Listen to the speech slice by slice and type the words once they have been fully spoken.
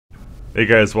Hey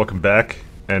guys, welcome back.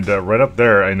 And right up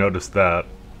there, I noticed that.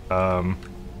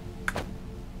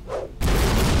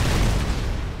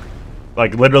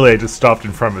 Like, literally, I just stopped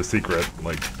in front of a secret.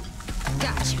 Like,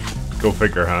 Gotcha. go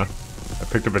figure, huh? I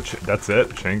picked up a that's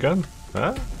it? Chain gun?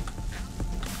 Huh?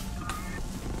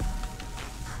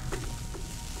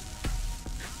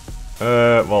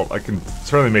 Well, I can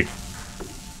certainly make...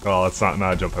 Oh, that's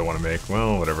not a jump I want to make.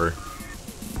 Well, whatever.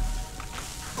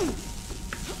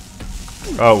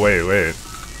 Oh, wait.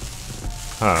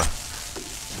 Huh.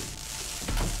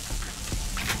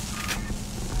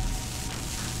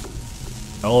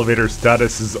 Elevator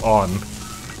status is on.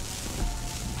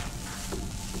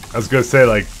 I was gonna say,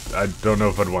 like, I don't know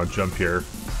if I'd want to jump here.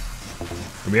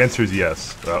 And the answer is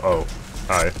yes. Uh-oh.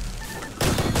 Hi.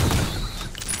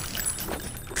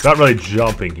 It's not really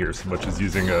jumping here so much as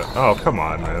using a... Oh, come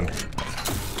on, man.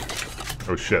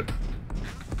 Oh, shit.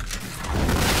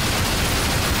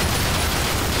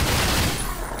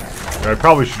 I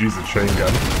probably should use a chain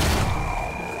gun.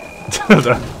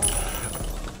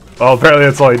 Oh, apparently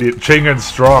that's all I need. Chain gun's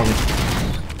strong.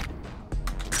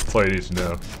 That's all you need to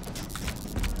know.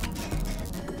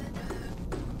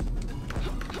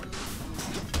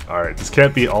 Alright, this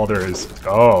can't be all there is.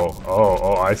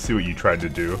 Oh, I see what you tried to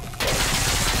do.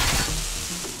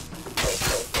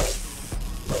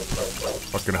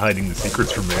 Fucking hiding the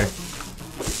secrets from me.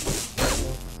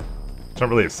 It's not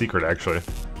really a secret, actually.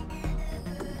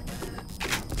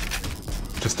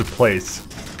 Just a place.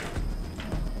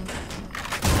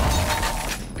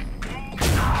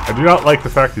 I do not like the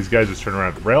fact these guys just turn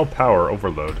around. Rail power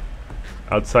overload.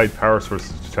 Outside power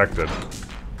sources detected.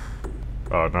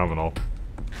 Oh, nominal.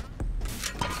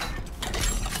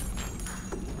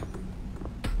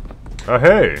 Oh,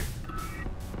 hey!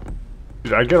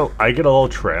 Dude, I get a little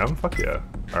tram? Fuck yeah.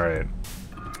 Alright.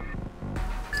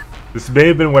 This may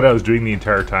have been what I was doing the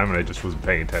entire time and I just wasn't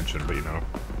paying attention, but you know.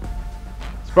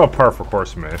 It's about par for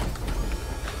course, man.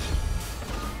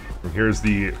 And here's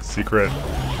the secret.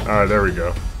 Ah, there we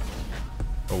go.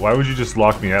 Well, why would you just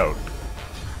lock me out?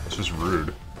 It's just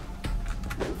rude.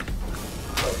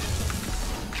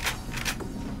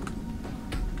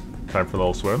 Time for a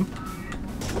little swim.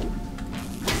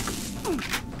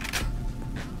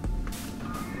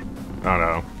 I don't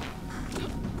know.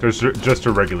 There's just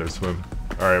a regular swim.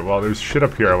 Alright, well, there's shit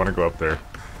up here. I want to go up there.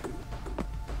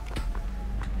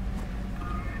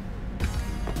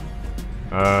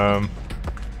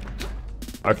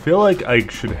 I feel like I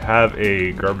should have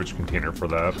a garbage container for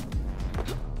that.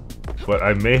 But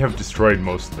I may have destroyed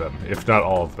most of them, if not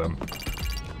all of them.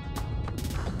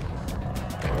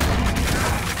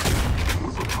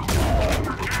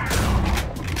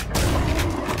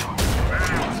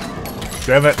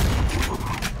 Damn it!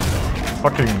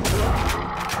 Fucking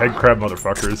head crab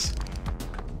motherfuckers.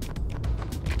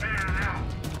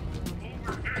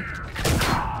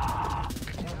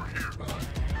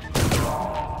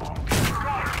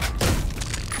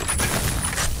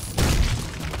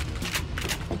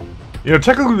 You know,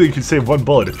 technically you can save one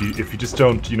bullet if you just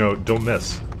don't, you know, don't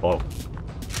miss. Well,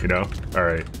 you know?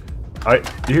 Alright.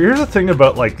 Here's the thing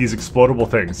about, like, these explodable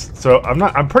things. So,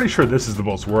 I'm pretty sure this is the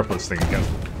most worthless thing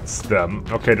against them.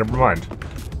 Okay, never mind.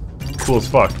 Cool as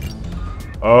fuck.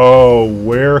 Oh,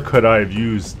 where could I have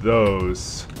used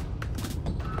those?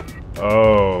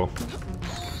 Oh.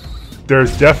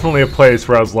 There's definitely a place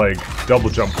where I was like,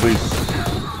 double jump, please.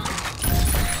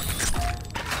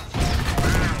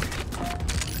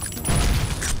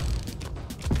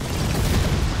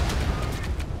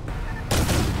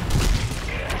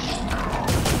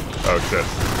 Oh shit.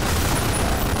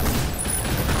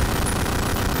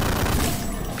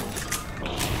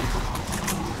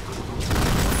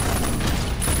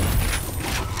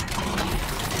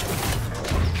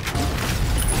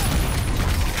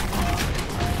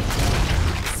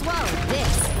 Swallow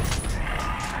this.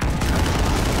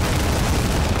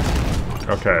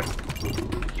 Okay.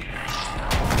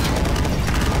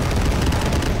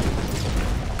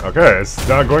 Okay, it's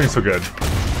not going so good.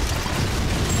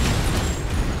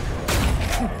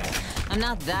 I'm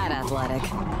not that athletic.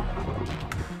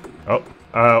 Oh,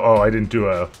 I didn't do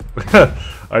a,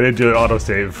 I didn't do an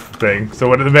autosave thing. So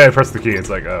when the minute I press the key, it's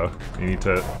like, oh, you need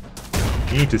to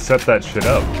set that shit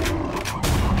up.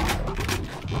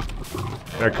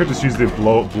 I could just use the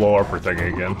blow upper thing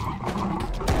again.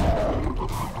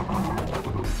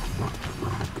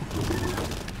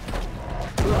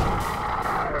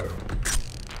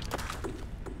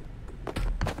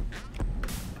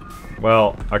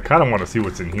 Well, I kind of want to see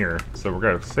what's in here, so we're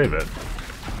gonna save it.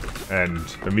 And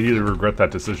immediately regret that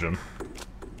decision.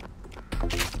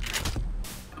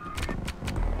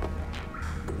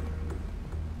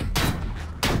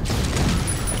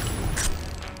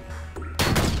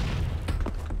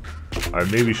 I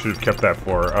maybe should have kept that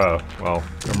for, well,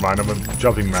 never mind, I'm a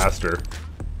jumping master.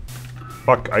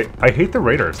 Fuck, I hate the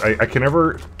raiders. I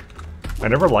never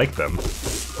like them.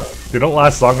 They don't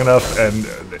last long enough, and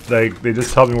they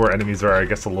just tell me where enemies are. I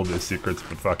guess a little bit of secrets,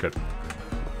 but fuck it.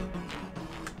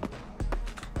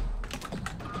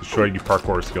 Just showing you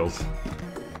parkour skills.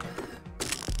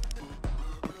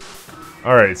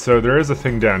 Alright, so there is a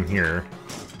thing down here.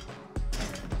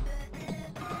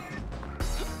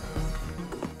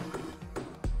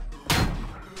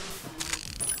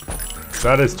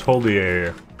 That is totally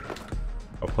a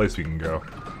place we can go.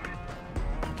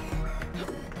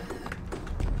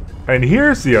 And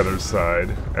here's the other side,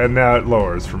 and now it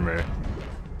lowers for me.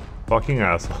 Fucking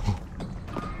asshole.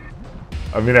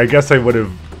 I mean, I guess I would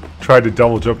have tried to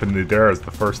double jump into there as the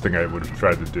first thing I would have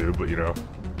tried to do, but you know.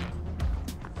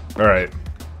 Alright.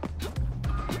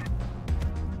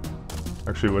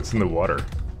 Actually, what's in the water?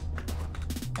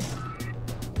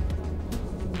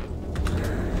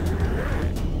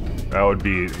 That would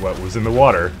be what was in the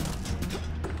water.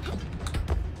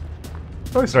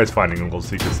 It's always nice finding little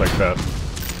secrets like that.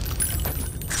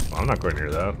 Well, I'm not going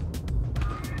near that.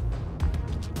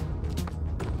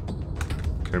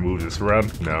 Can I move this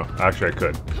around? No. Actually, I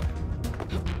could.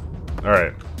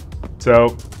 Alright.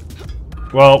 So,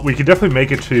 well, we could definitely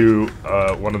make it to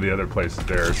one of the other places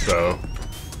there, so...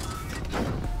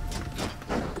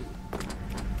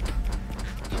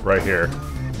 Right here.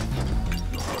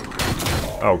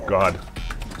 Oh god.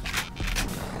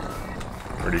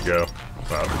 Where'd he go?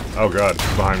 Wow. Oh god,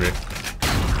 he's behind me.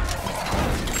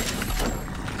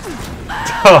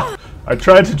 I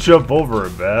tried to jump over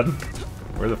him, man.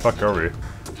 Where the fuck are we?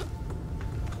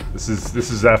 This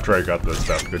is after I got this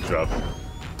stuff. Good job.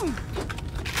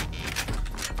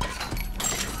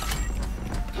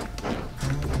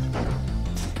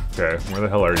 Okay, where the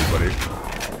hell are you, buddy?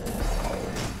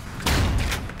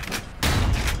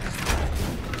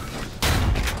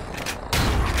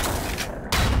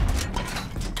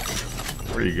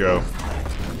 Where you go?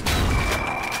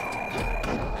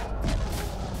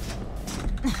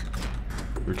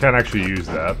 We can't actually use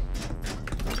that.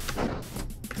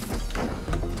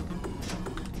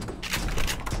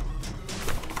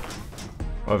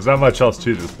 Well, there's not much else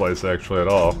to this place actually at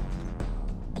all.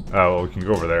 Oh, well, we can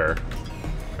go over there.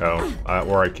 Oh,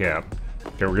 or I can't.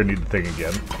 Okay, we're gonna need the thing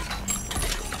again.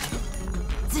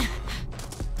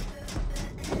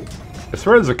 I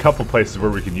swear there's a couple places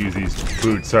where we can use these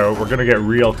boots, so we're gonna get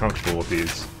real comfortable with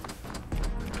these.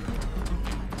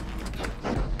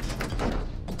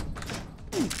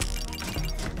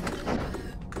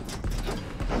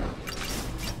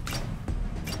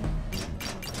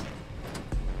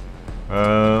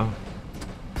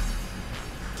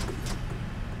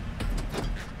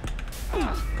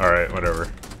 Alright, whatever.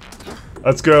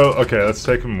 Let's go. Okay, let's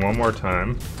take him one more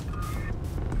time.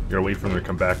 Gotta wait for him to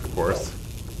come back, of course.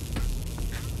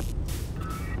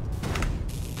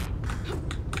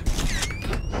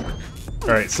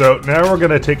 Alright, so now we're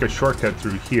gonna take a shortcut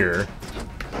through here.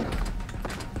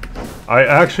 I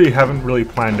actually haven't really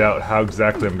planned out how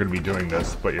exactly I'm gonna be doing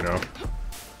this, but you know.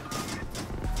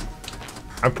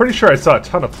 I'm pretty sure I saw a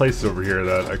ton of places over here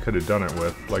that I could have done it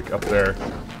with, like up there.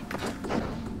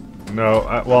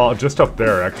 No, well, just up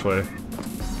there, actually.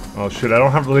 Oh shit, I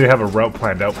don't really have a route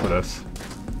planned out for this.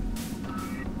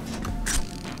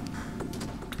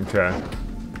 Okay.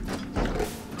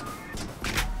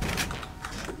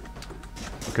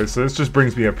 Okay, so this just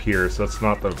brings me up here, so that's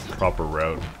not the proper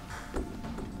route.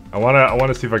 I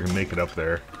wanna see if I can make it up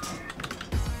there.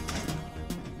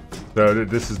 So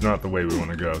this is not the way we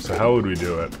want to go. So how would we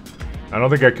do it? I don't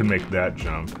think I can make that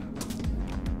jump.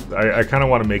 I kind of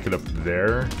want to make it up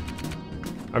there.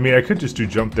 I mean, I could just do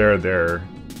jump there,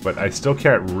 but I still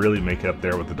can't really make it up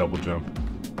there with the double jump.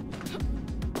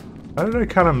 How did I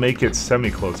kind of make it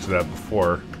semi-close to that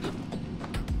before?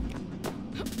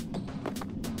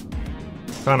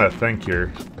 Trying to think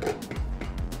here.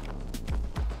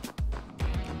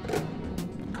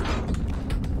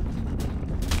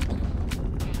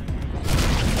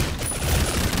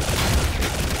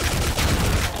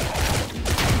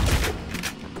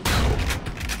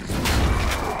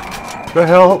 The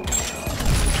hell?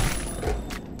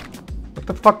 What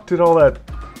the fuck did all that...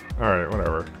 Alright,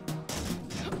 whatever.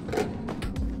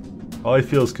 All I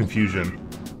feel is confusion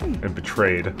and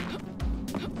betrayed.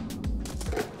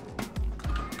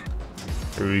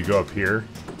 Maybe we go up here?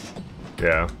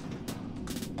 Yeah.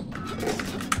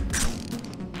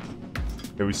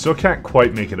 Yeah, we still can't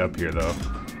quite make it up here though.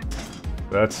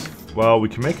 That's... Well, we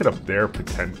can make it up there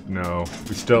potentially. No.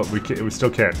 We still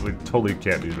can't. We totally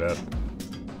can't do that.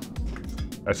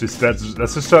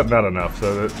 That's just not enough.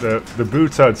 So the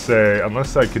boots, I'd say,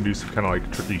 unless I could do some kind of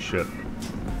like tricky shit.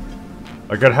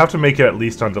 Like I'd have to make it at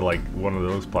least onto like one of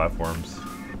those platforms.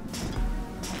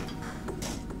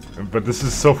 But this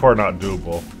is so far not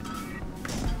doable.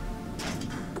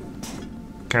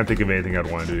 Can't think of anything I'd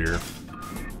want to do here.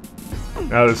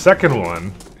 Now the second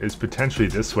one is potentially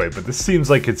this way, but this seems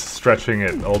like it's stretching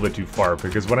it a little bit too far,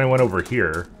 because when I went over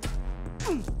here,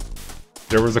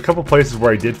 there was a couple places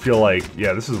where I did feel like,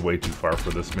 yeah, this is way too far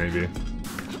for this, maybe.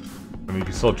 I mean, you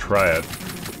can still try it.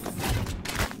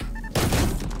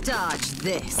 Dodge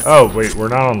this. Oh, wait, we're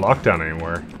not on lockdown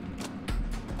anymore.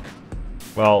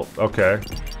 Well, okay.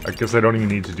 I guess I don't even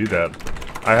need to do that.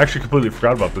 I actually completely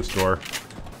forgot about this door.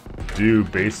 Do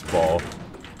baseball.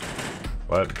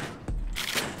 What?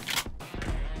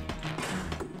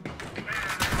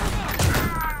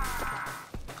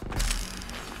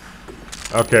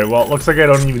 Okay, well, it looks like I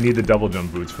don't even need the double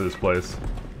jump boots for this place.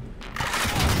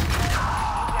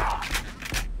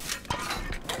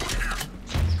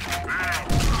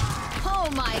 Oh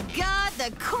my god,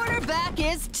 the quarterback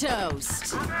is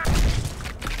toast.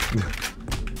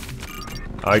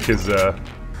 I like his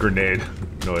grenade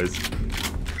noise.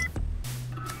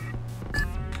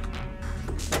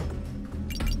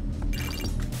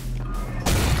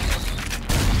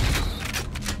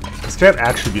 This can't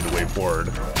actually be the way forward.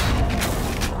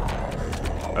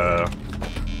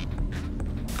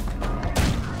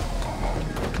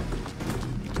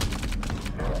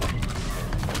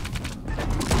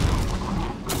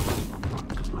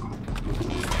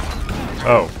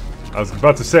 Oh, I was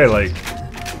about to say, like...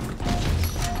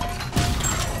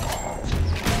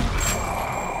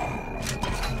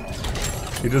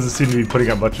 He doesn't seem to be putting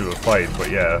up much of a fight, but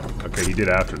yeah. Okay, he did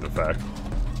after the fact.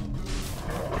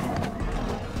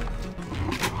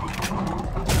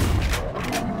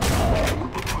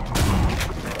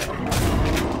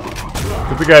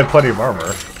 But the guy had plenty of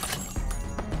armor.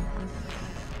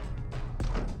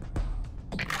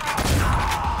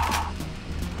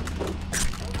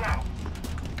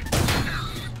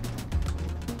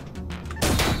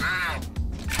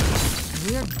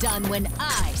 We're done when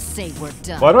I say we're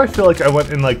done. Why do I feel like I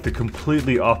went in like the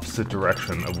completely opposite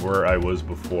direction of where I was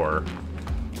before?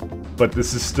 But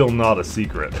this is still not a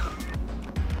secret.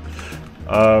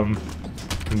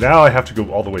 Now I have to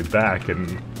go all the way back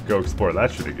and go explore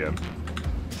that shit again.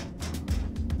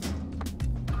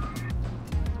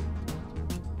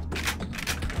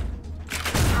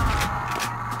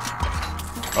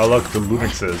 Oh look, the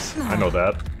Lumixes. I know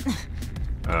that.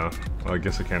 Well, I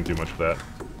guess I can't do much with that.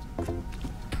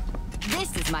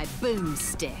 This is my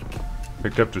boomstick.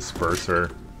 Picked up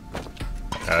Disperser.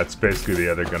 It's basically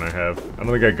the other gun I have. I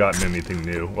don't think I've gotten anything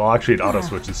new. Well, actually it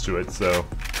auto-switches to it, so...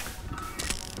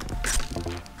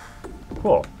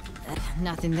 Cool.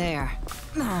 Nothing there.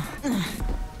 Yeah,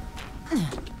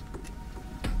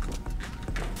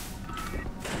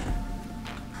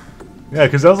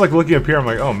 because I was like looking up here, I'm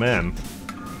like, oh man.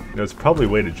 There's probably a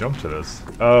way to jump to this.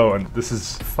 Oh, and this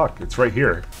is... Fuck, it's right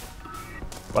here.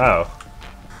 Wow.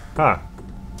 Huh.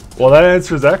 Well, that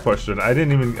answers that question. I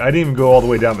didn't even go all the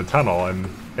way down the tunnel, and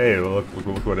hey, look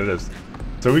what it is.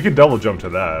 So we could double jump to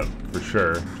that for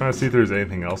sure. I'm trying to see if there's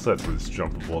anything else that was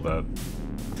jumpable that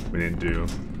we didn't do.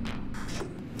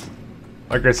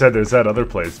 Like I said, there's that other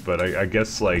place, but I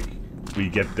guess like we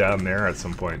get down there at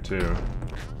some point too.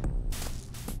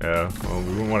 Yeah. Well, we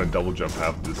wouldn't want to double jump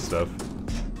half of this stuff.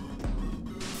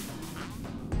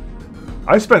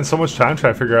 I spent so much time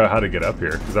trying to figure out how to get up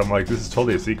here, because I'm like, this is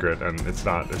totally a secret, and it's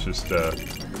not. It's just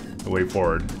the way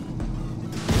forward.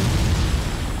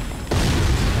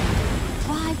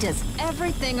 Why does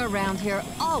everything around here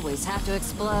always have to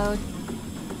explode?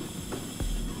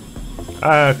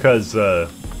 Cause,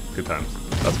 good times.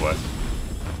 That's why.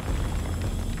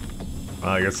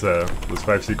 I guess, those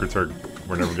 5 secrets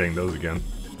we're never getting those again.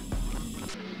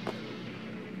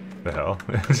 The hell?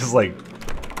 It's just like...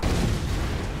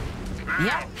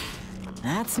 Yep,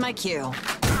 that's my cue.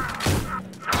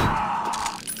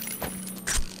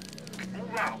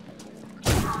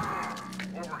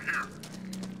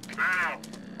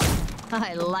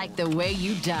 I like the way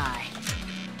you die.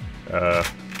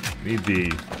 Need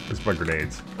the... Where's my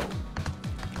grenades?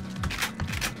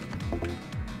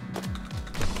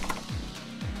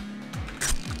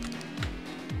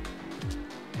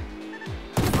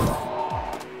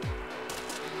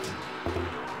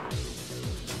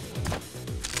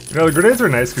 You know, the grenades are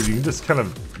nice because you can just kind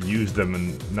of use them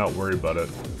and not worry about it.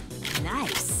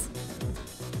 Nice.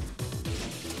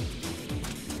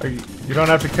 Like, you don't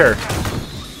have to care.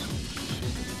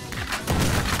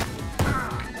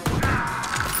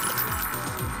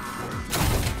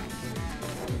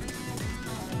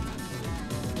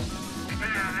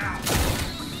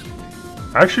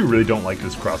 I actually really don't like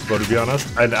this crossbow, to be honest.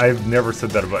 And I've never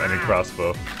said that about any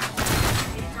crossbow.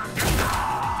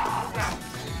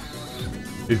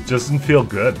 It doesn't feel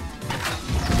good.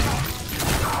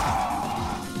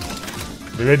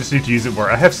 Maybe I just need to use it more.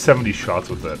 I have 70 shots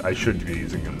with it. I should be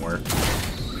using it more.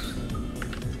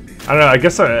 I don't know. I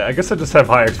guess I just have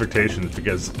high expectations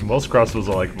because most crossbows,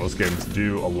 like most games,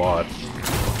 do a lot.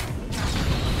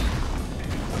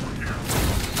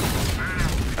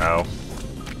 Ow.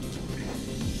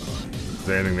 Is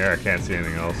there anything there? I can't see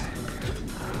anything else.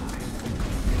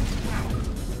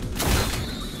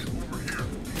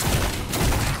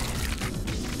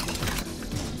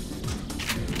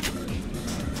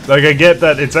 Like, I get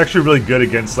that it's actually really good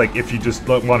against, like, if you just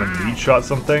don't want to meat shot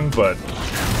something, but...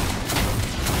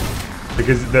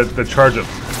 Because the charge up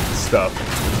stuff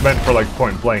is meant for, like,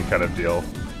 point blank kind of deal.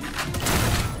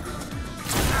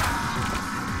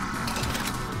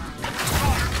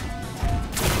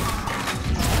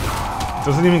 It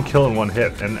doesn't even kill in one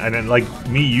hit, and then, like,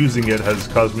 me using it has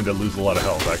caused me to lose a lot of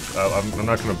health. I'm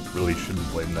not gonna really shouldn't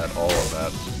blame that all on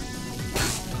that.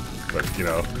 But, you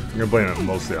know, I'm gonna blame it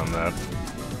mostly on that.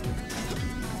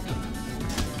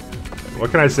 What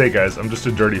can I say, guys? I'm just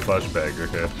a dirty fleshbag,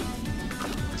 okay?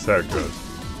 That's how it goes.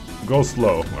 Go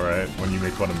slow, alright, when you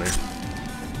make fun of me.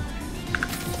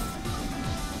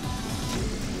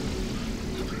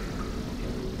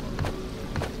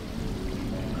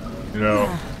 You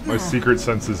know, my secret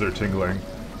senses are tingling.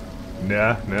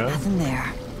 Nah, nah? Nothing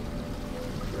there.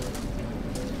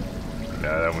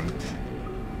 Nah, that one...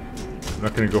 I'm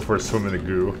not gonna go for a swim in the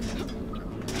goo.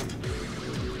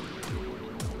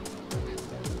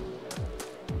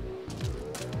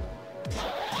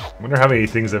 I wonder how many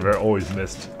things I've always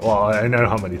missed. Well, I know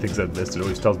how many things I've missed. It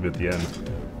always tells me at the end.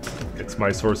 It's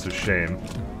my source of shame.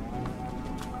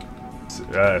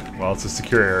 Well, it's a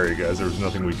secure area, guys. There was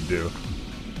nothing we could do.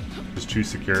 It's too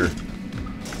secure.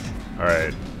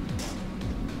 Alright.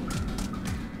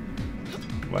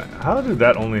 How did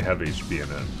that only have HP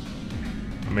in it?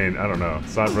 I mean, I don't know.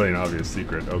 It's not really an obvious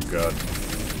secret. Oh god.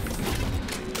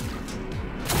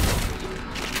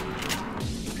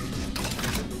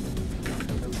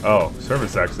 Oh,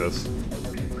 service access.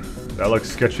 That looks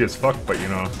sketchy as fuck, but you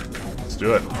know, let's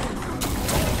do it.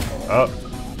 Up.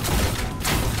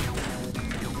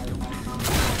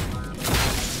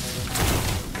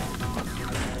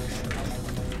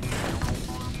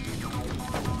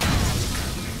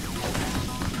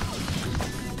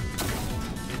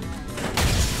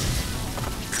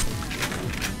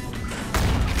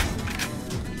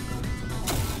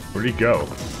 Where'd he go?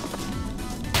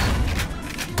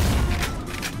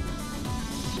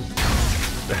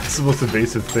 That's the most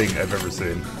invasive thing I've ever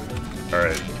seen.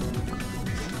 Alright.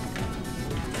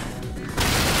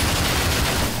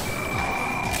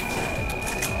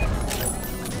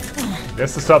 He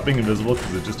has to stop being invisible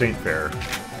because it just ain't fair.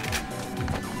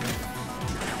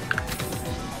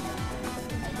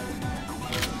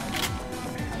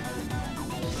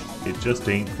 It just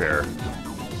ain't fair.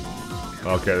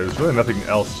 Okay, there's really nothing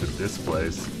else to this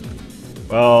place.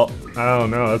 Well, I don't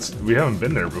know. We haven't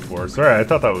been there before. Sorry, I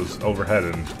thought that was overhead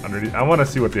and underneath. I want to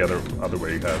see what the other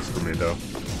way has for me, though.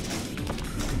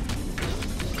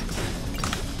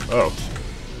 Oh.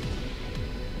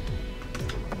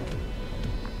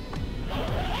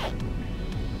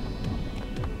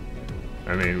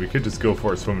 I mean, we could just go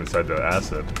for a swim inside the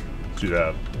acid. Let's do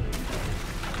that.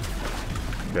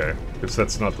 Okay, guess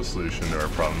that's not the solution to our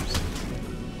problems.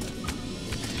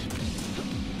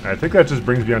 I think that just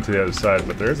brings me onto the other side,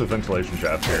 but there is a ventilation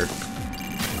shaft here.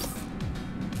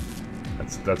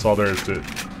 That's all there is to it.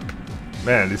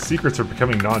 Man, these secrets are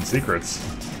becoming non-secrets.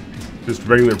 Just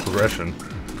regular progression.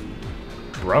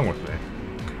 What's wrong with me?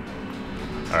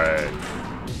 Alright.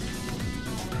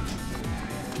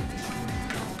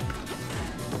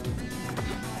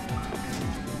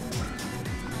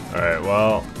 Alright,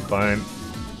 well, fine.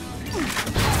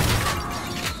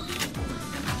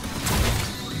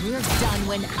 We're done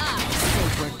when I say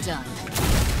we're done.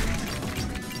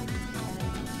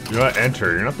 Do not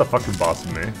enter. You're not the fucking boss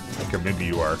of me. Okay, maybe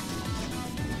you are.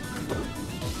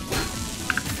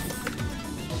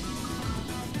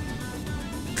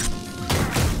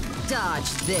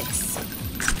 Dodge this.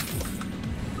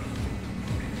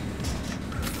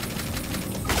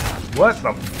 What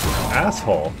the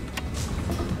asshole?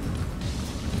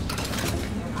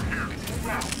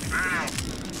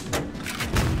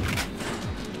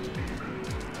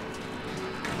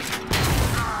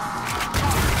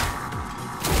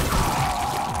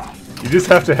 You just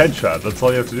have to headshot, that's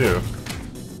all you have to do.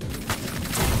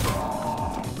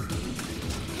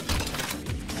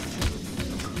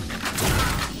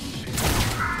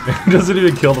 It doesn't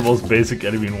even kill the most basic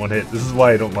enemy in one hit. This is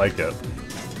why I don't like it.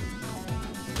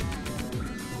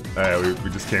 Alright, we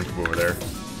just came from over there.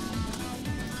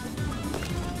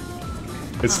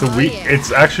 It's the weak. Yeah.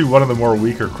 It's actually one of the more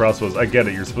weaker crossbows. I get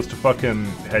it. You're supposed to fucking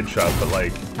headshot, but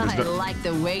like, I like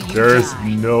the way you there is die.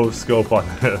 no scope on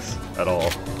this at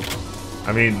all.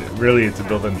 I mean, really, it's a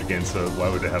build engine game, so why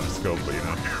would it have a scope? But you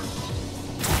know.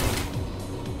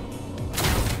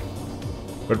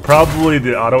 But probably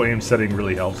the auto aim setting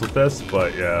really helps with this.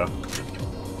 But yeah.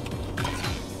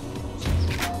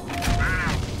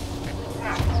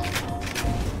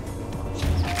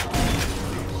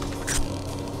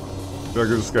 I feel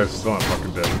like this guy's still not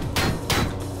fucking dead.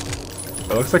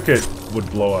 It looks like it would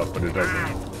blow up, but it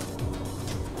doesn't.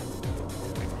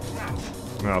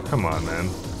 No, come on, man.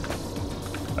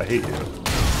 I hate you.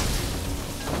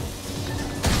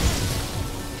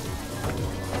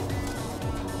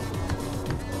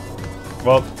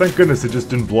 Well, thank goodness it just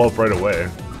didn't blow up right away.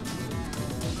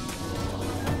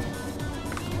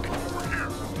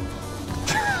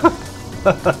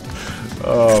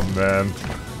 Oh, man.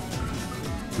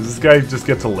 Does this guy just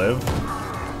get to live?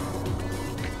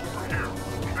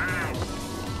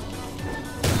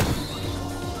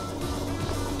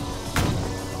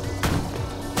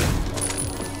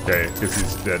 Okay, guess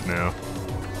he's dead now.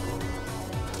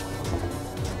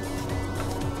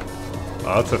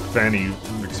 Oh, that's a Fanny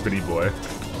McSpinny boy.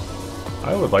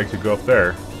 I would like to go up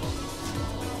there.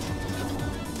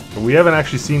 But we haven't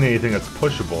actually seen anything that's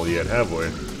pushable yet, have we?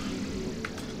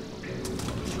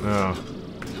 No.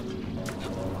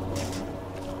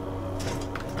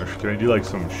 Actually, can I do like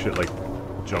some shit like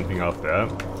jumping off that?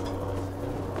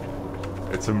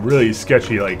 It's some really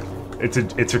sketchy like it's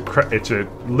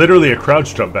literally a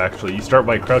crouch jump actually. You start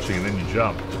by crouching and then you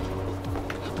jump.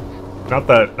 Not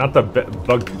the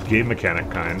bug game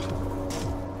mechanic kind.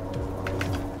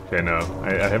 Okay, no,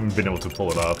 I haven't been able to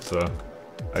pull it off, so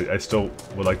I still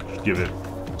would like to give it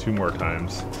 2 more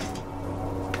times.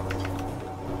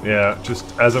 Yeah,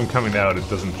 just as I'm coming out, it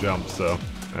doesn't jump, so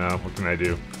what can I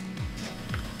do?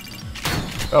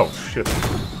 Oh, shit.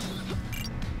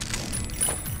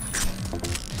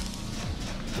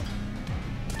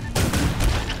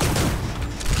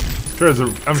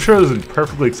 I'm sure there's a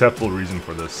perfectly acceptable reason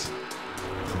for this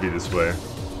to be this way.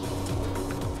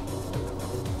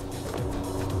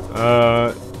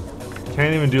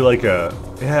 Can't even do like a...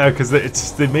 Yeah, because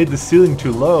they made the ceiling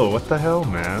too low. What the hell,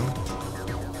 man?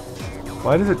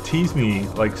 Why does it tease me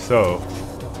like so?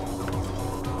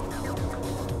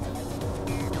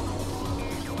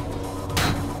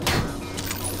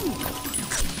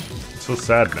 So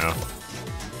sad now.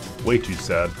 Way too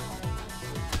sad.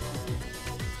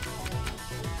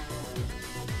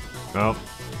 Well.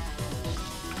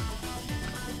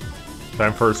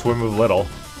 Time for a swim with Little.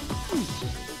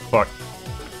 Fuck.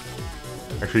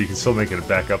 Actually, you can still make it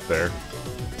back up there.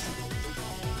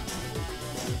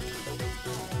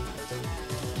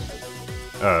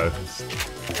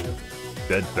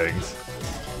 Dead things.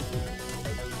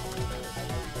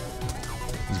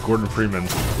 It's Gordon Freeman.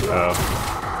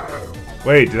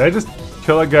 Wait, did I just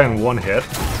kill that guy in one hit?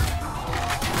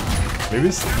 Maybe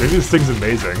this thing's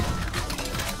amazing.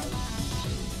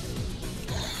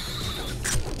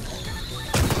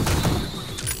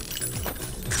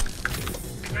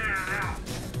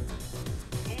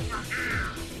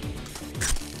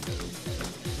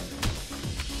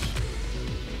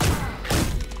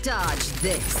 Dodge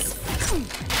this.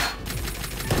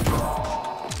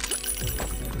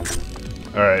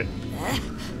 Alright.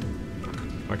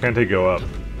 Why can't they go up?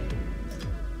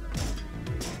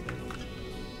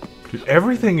 Dude,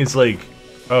 everything is like...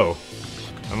 Oh.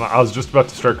 I was just about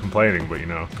to start complaining, but you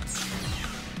know.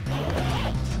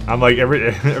 I'm like,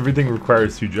 everything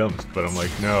requires 2 jumps, but I'm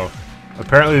like, no.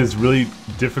 Apparently this really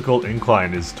difficult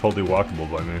incline is totally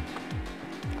walkable by me.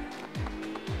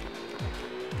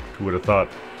 Who would have thought?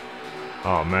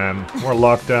 Oh man, more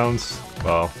lockdowns.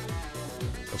 Well,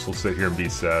 I guess we'll sit here and be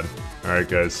sad. Alright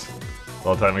guys,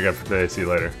 all the time I got for today. See you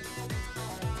later.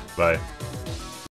 Bye.